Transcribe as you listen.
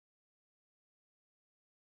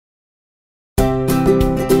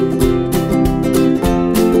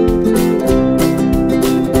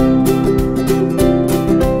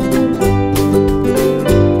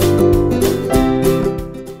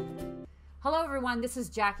Hello everyone, this is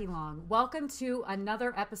Jackie Long. Welcome to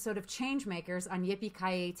another episode of Changemakers on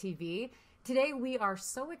Yippiekiyay TV. Today we are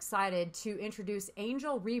so excited to introduce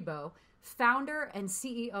Angel Ribo, founder and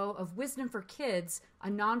CEO of Wisdom for Kids, a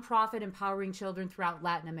nonprofit empowering children throughout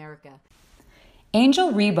Latin America.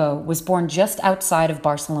 Angel Ribo was born just outside of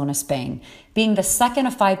Barcelona, Spain. Being the second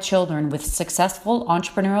of 5 children with successful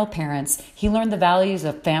entrepreneurial parents, he learned the values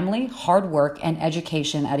of family, hard work, and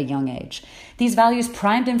education at a young age. These values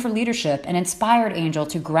primed him for leadership and inspired Angel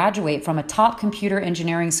to graduate from a top computer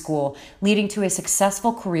engineering school, leading to a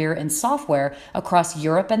successful career in software across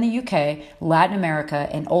Europe and the UK, Latin America,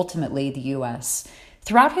 and ultimately the US.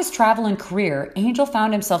 Throughout his travel and career, Angel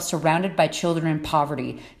found himself surrounded by children in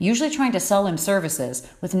poverty, usually trying to sell him services,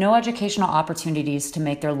 with no educational opportunities to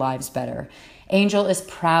make their lives better. Angel is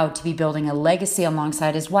proud to be building a legacy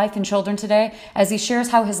alongside his wife and children today, as he shares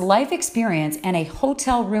how his life experience and a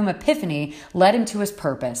hotel room epiphany led him to his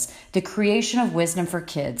purpose, the creation of Wisdom for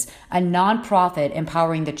Kids, a nonprofit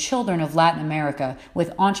empowering the children of Latin America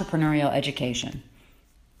with entrepreneurial education.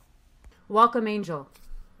 Welcome, Angel.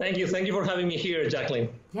 Thank you. Thank you for having me here, Jacqueline.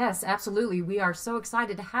 Yes, absolutely. We are so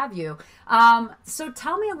excited to have you. So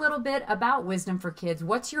tell me a little bit about Wisdom for Kids.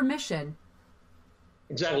 What's your mission?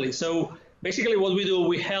 Exactly. So basically what we do,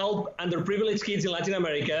 we help underprivileged kids in Latin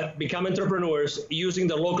America become entrepreneurs using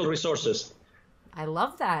their local resources. I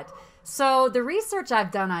love that. So the research I've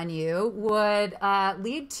done on you would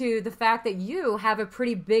lead to the fact that you have a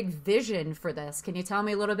pretty big vision for this. Can you tell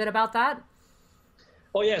me a little bit about that?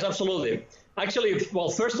 Oh, yes, absolutely. Actually, well,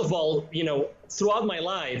 first of all, throughout my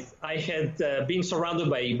life, I had been surrounded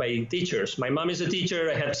by teachers. My mom is a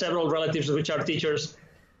teacher. I have several relatives which are teachers.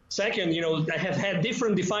 Second, I have had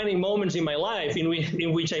different defining moments in my life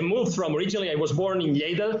in which I moved from. Originally, I was born in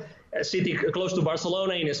Lleida, a city close to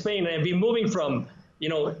Barcelona in Spain. And I've been moving from,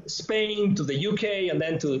 Spain to the UK and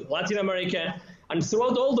then to Latin America. And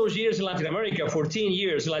throughout all those years in Latin America, 14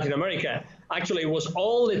 years in Latin America, actually was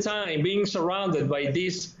all the time being surrounded by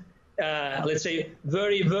these let's say,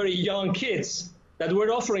 very, very young kids that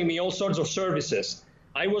were offering me all sorts of services.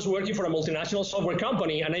 I was working for a multinational software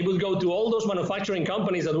company, and I would go to all those manufacturing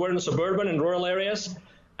companies that were in suburban and rural areas.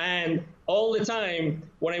 And all the time,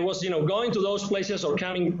 when I was, going to those places or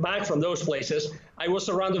coming back from those places, I was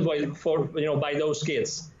surrounded by those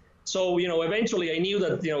kids. So, eventually I knew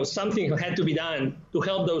that, something had to be done to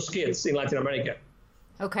help those kids in Latin America.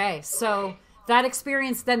 Okay, so that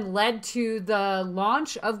experience then led to the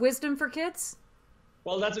launch of Wisdom for Kids?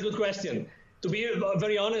 Well, that's a good question. To be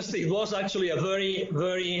very honest, it was actually a very,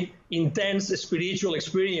 very intense spiritual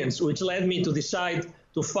experience, which led me to decide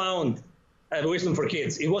to found Wisdom for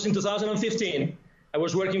Kids. It was in 2015. I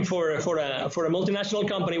was working for a multinational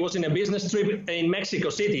company. It was in a business trip in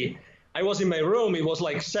Mexico City. I was in my room. It was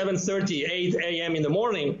like 7:30, 8 a.m. in the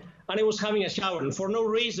morning, and I was having a shower. And for no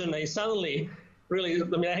reason, I suddenly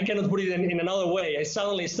I cannot put it in another way. I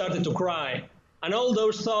suddenly started to cry. And all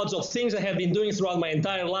those thoughts of things I had been doing throughout my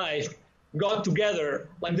entire life got together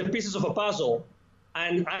like the pieces of a puzzle.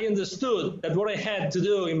 And I understood that what I had to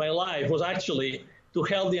do in my life was actually to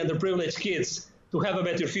help the underprivileged kids to have a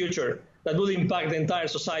better future that would impact the entire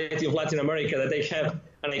society of Latin America that they have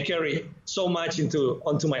and I carry so much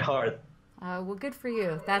onto my heart. Well, good for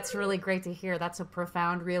you. That's really great to hear. That's a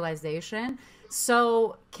profound realization.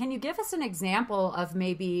 So can you give us an example of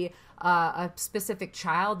maybe a specific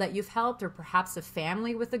child that you've helped, or perhaps a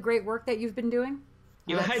family with the great work that you've been doing?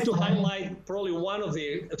 If I had to highlight probably one of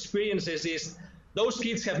the experiences is those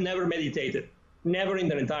kids have never meditated, never in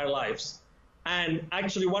their entire lives. And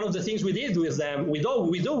actually one of the things we did with them, we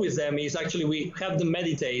do with them is actually we have them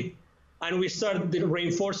meditate, and we start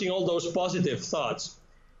reinforcing all those positive thoughts.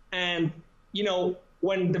 And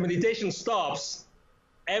when the meditation stops,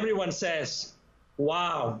 everyone says,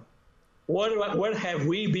 wow, where have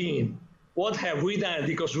we been? What have we done?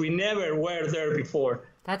 Because we never were there before.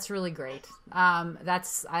 That's really great.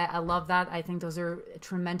 I love that. I think those are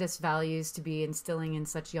tremendous values to be instilling in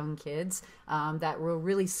such young kids that will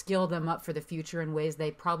really skill them up for the future in ways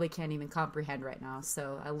they probably can't even comprehend right now.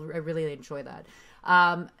 So I really enjoy that.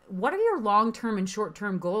 What are your long-term and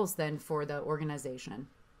short-term goals then for the organization?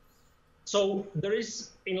 So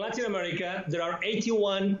in Latin America, there are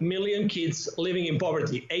 81 million kids living in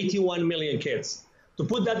poverty, 81 million kids. To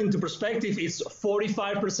put that into perspective, it's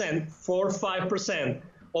 45%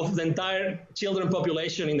 of the entire children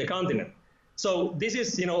population in the continent. So this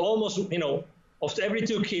is, almost, of every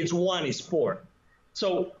 2 kids, 1 is poor.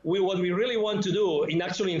 So what we really want to do, in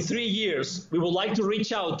 3 years, we would like to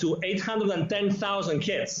reach out to 810,000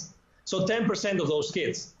 kids. So 10% of those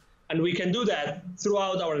kids. And we can do that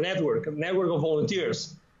throughout our network of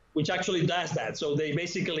volunteers. which actually does that. So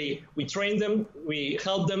we train them, we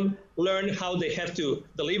help them learn how they have to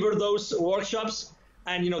deliver those workshops,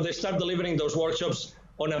 and they start delivering those workshops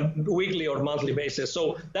on a weekly or monthly basis.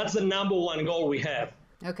 So that's the number one goal we have.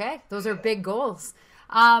 Okay, those are big goals.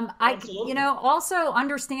 Also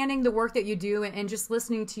understanding the work that you do and just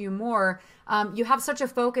listening to you more, you have such a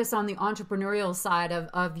focus on the entrepreneurial side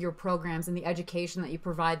of your programs and the education that you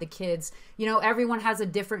provide the kids. Everyone has a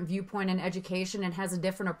different viewpoint in education and has a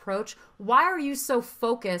different approach. Why are you so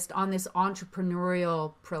focused on this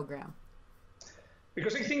entrepreneurial program?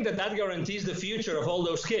 Because I think that guarantees the future of all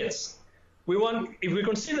those kids. If we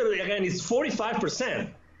consider, again, it's 45%.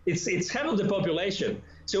 It's half of the population.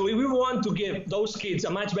 So if we want to give those kids a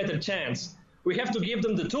much better chance, we have to give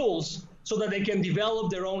them the tools so that they can develop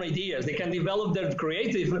their own ideas. They can develop their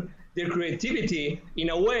creativity in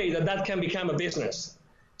a way that can become a business.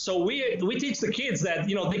 So we teach the kids that,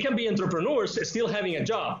 they can be entrepreneurs still having a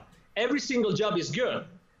job. Every single job is good.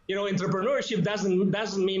 Entrepreneurship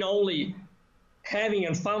doesn't mean only having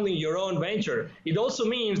and founding your own venture. It also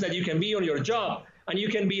means that you can be on your job and you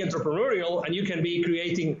can be entrepreneurial and you can be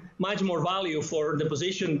creating much more value for the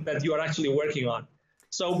position that you are actually working on.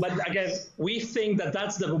 So, but again, we think that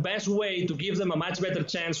that's the best way to give them a much better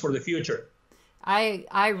chance for the future.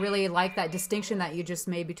 I really like that distinction that you just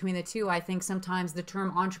made between the two. I think sometimes the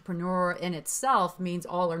term entrepreneur in itself means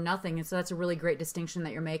all or nothing. And so that's a really great distinction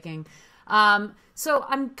that you're making. So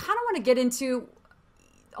I'm kind of want to get into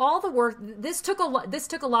all the work. This took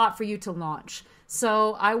a lot for you to launch.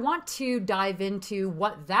 So I want to dive into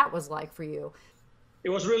what that was like for you. It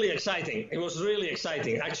was really exciting.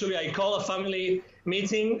 Actually, I call a family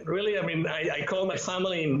meeting. Really, I call my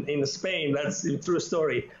family in Spain. That's a true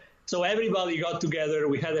story. So everybody got together.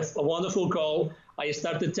 We had a wonderful call. I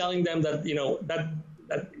started telling them that,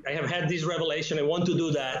 that I have had this revelation. I want to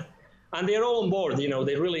do that. And they're all on board. They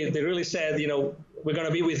really said, we're going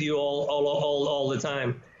to be with you all the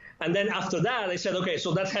time. And then after that, I said, okay,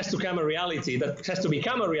 so that has to become a reality.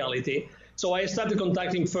 So I started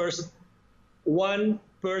contacting first one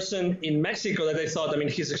person in Mexico that I thought,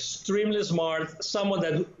 he's extremely smart, someone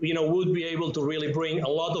that, would be able to really bring a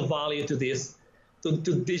lot of value to this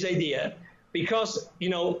idea. Because,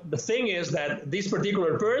 the thing is that this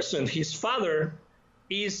particular person, his father,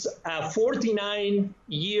 is 49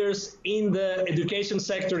 years in the education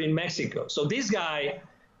sector in Mexico. So this guy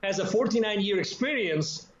has a 49-year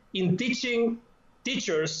experience in teaching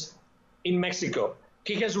teachers in Mexico.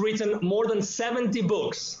 He has written more than 70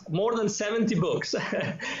 books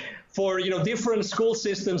for, different school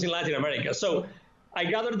systems in Latin America. So I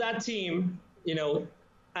gathered that team,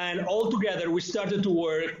 and all together we started to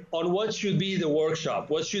work on what should be the workshop,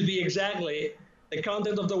 what should be exactly the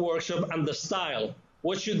content of the workshop and the style.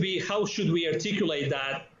 How should we articulate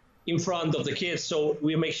that in front of the kids so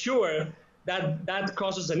we make sure that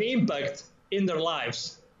causes an impact in their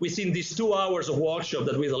lives within these 2 hours of workshop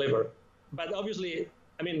that we deliver. But obviously,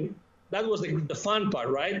 that was the fun part,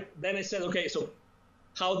 right? Then I said, okay, so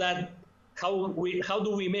how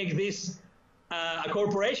do we make this a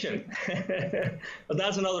corporation? But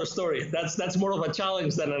that's another story. That's more of a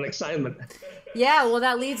challenge than an excitement. Yeah, well,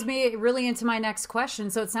 that leads me really into my next question.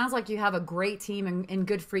 So it sounds like you have a great team and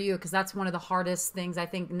good for you, because that's one of the hardest things I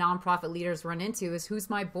think nonprofit leaders run into is who's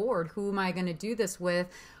my board? Who am I going to do this with?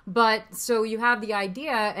 But so you have the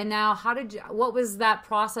idea, and now what was that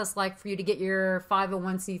process like for you to get your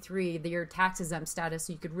 501c3, your tax exempt status,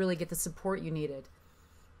 so you could really get the support you needed?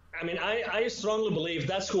 I strongly believe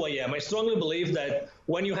that's who I am. I strongly believe that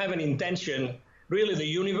when you have an intention, really the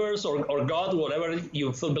universe or God, whatever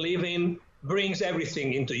you believe in, brings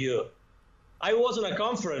everything into you. I was in a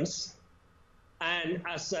conference, and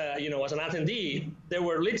as an attendee, there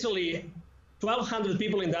were literally 1,200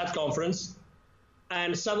 people in that conference,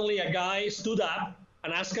 and suddenly a guy stood up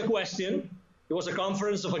and asked a question. It was a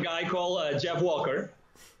conference of a guy called Jeff Walker,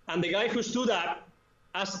 and the guy who stood up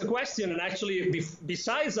asked a question, and actually,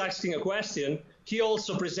 besides asking a question, he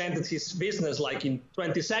also presented his business like in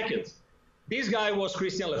 20 seconds. This guy was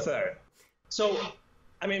Christian Lefebvre. So,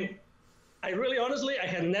 I really honestly, I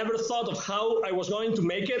had never thought of how I was going to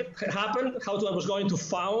make it happen, I was going to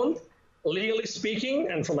found, legally speaking,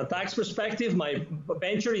 and from a tax perspective, my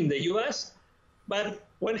venture in the US. But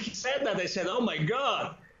when he said that, I said, oh my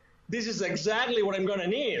God, this is exactly what I'm going to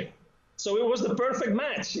need. So it was the perfect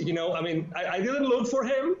match. I didn't look for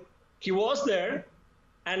him. He was there.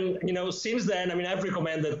 And, since then, I've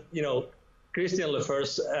recommended, Christian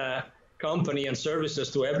Lefebvre's company and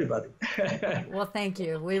services to everybody. Well, thank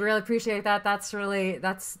you. We really appreciate that. That's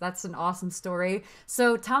an awesome story.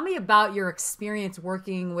 So tell me about your experience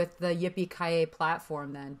working with the Yippiekiyay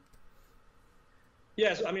platform then.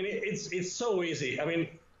 Yes, I mean, it's so easy. I mean,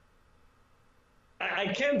 I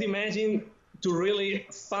can't imagine to really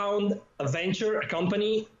found a venture, a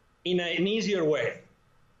company, in an easier way.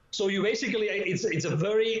 So you basically, it's a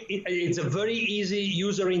very easy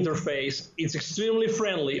user interface. It's extremely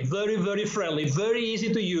friendly, very friendly, very easy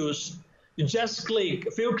to use. You just click,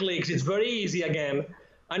 a few clicks, it's very easy again,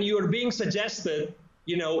 and you are being suggested,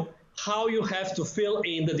 how you have to fill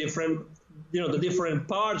in the different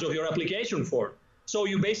parts of your application form. So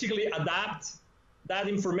you basically adapt that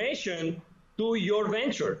information to your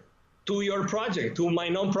venture, to your project, to my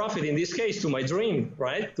nonprofit, in this case, to my dream,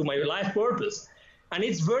 right? To my life purpose. And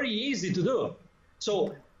it's very easy to do.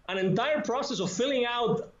 So an entire process of filling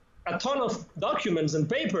out a ton of documents and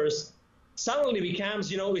papers suddenly becomes,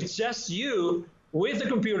 it's just you with the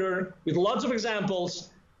computer, with lots of examples,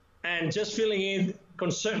 and just filling in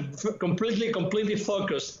completely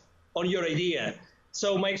focused on your idea.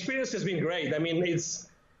 So my experience has been great. I mean,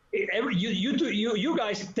 you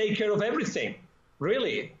guys take care of everything,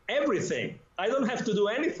 really, everything. I don't have to do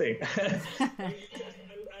anything.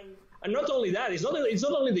 And not only that, it's not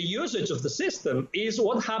only the usage of the system, it's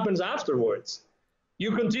what happens afterwards.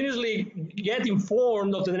 You continuously get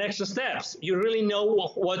informed of the next steps. You really know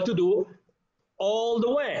what to do all the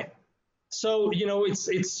way. So,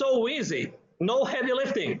 it's so easy. No heavy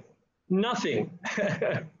lifting, nothing.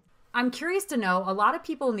 I'm curious to know, a lot of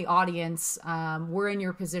people in the audience were in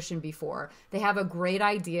your position before. They have a great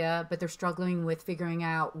idea, but they're struggling with figuring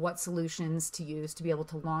out what solutions to use to be able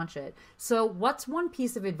to launch it. So what's one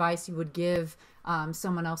piece of advice you would give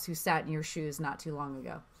someone else who sat in your shoes not too long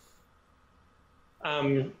ago?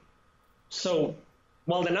 The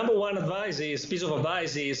number one piece of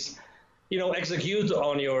advice is, execute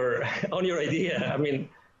on your idea. I mean,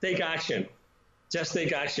 take action. Just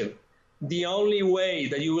take action. The only way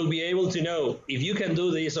that you will be able to know if you can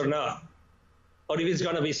do this or not, or if it's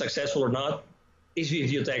going to be successful or not, is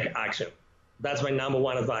if you take action. That's my number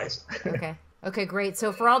one advice. Okay, great.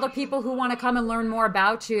 So for all the people who want to come and learn more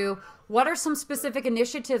about you, what are some specific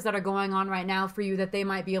initiatives that are going on right now for you that they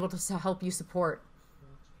might be able to help you support?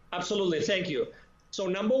 Absolutely. Thank you. So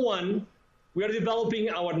number one, we are developing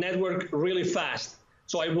our network really fast.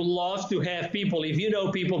 So I would love to have people, if you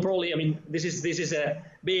know people, probably, I mean, this is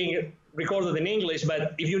being recorded in English,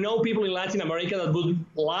 but if you know people in Latin America that would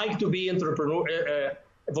like to be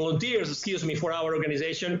volunteers, for our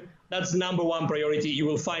organization, that's number one priority. You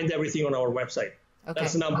will find everything on our website. Okay.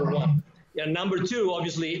 That's number one. And number two,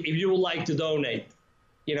 obviously, if you would like to donate,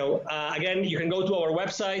 again, you can go to our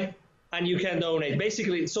website and you can donate,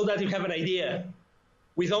 basically, so that you have an idea.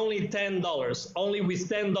 With only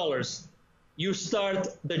 $10, you start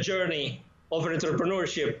the journey of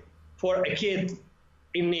entrepreneurship for a kid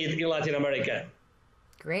in need in Latin America.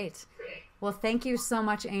 Great. Well, thank you so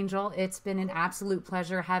much, Angel. It's been an absolute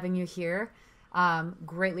pleasure having you here.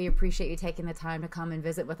 Greatly appreciate you taking the time to come and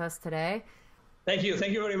visit with us today. Thank you.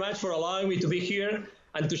 Thank you very much for allowing me to be here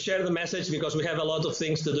and to share the message, because we have a lot of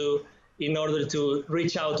things to do in order to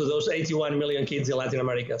reach out to those 81 million kids in Latin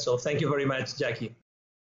America. So thank you very much, Jackie.